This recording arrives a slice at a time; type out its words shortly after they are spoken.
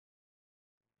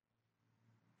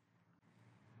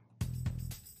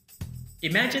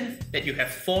Imagine that you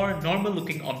have 4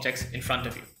 normal-looking objects in front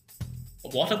of you. A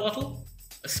water bottle,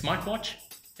 a smartwatch,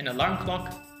 an alarm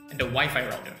clock, and a Wi-Fi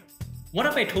router. What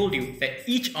if I told you that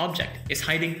each object is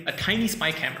hiding a tiny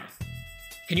spy camera?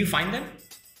 Can you find them?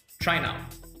 Try now.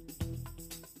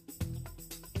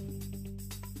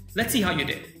 Let's see how you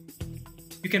did.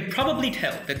 You can probably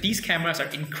tell that these cameras are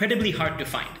incredibly hard to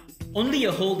find. Only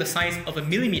a hole the size of a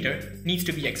millimeter needs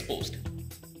to be exposed.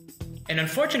 And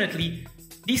unfortunately,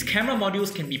 these camera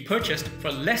modules can be purchased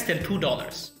for less than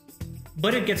 $2.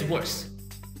 But it gets worse.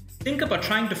 Think about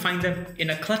trying to find them in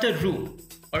a cluttered room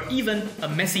or even a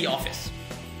messy office.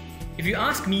 If you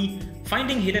ask me,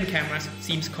 finding hidden cameras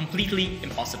seems completely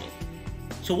impossible.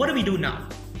 So what do we do now?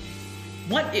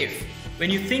 What if,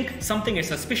 when you think something is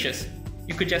suspicious,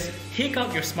 you could just take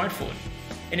out your smartphone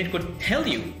and it could tell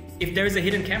you if there is a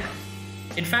hidden camera?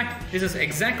 In fact, this is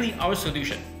exactly our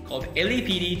solution, called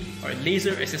LAPD, or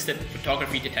Laser Assisted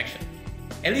Photography Detection.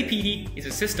 LAPD is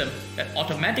a system that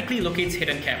automatically locates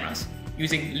hidden cameras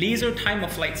using laser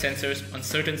time-of-flight sensors on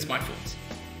certain smartphones.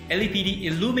 LAPD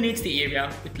illuminates the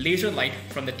area with laser light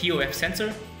from the TOF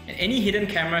sensor, and any hidden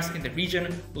cameras in the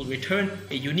region will return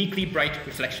a uniquely bright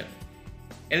reflection.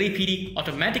 LAPD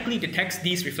automatically detects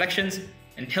these reflections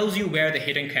and tells you where the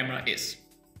hidden camera is.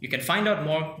 You can find out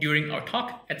more during our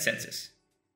talk at SenSys.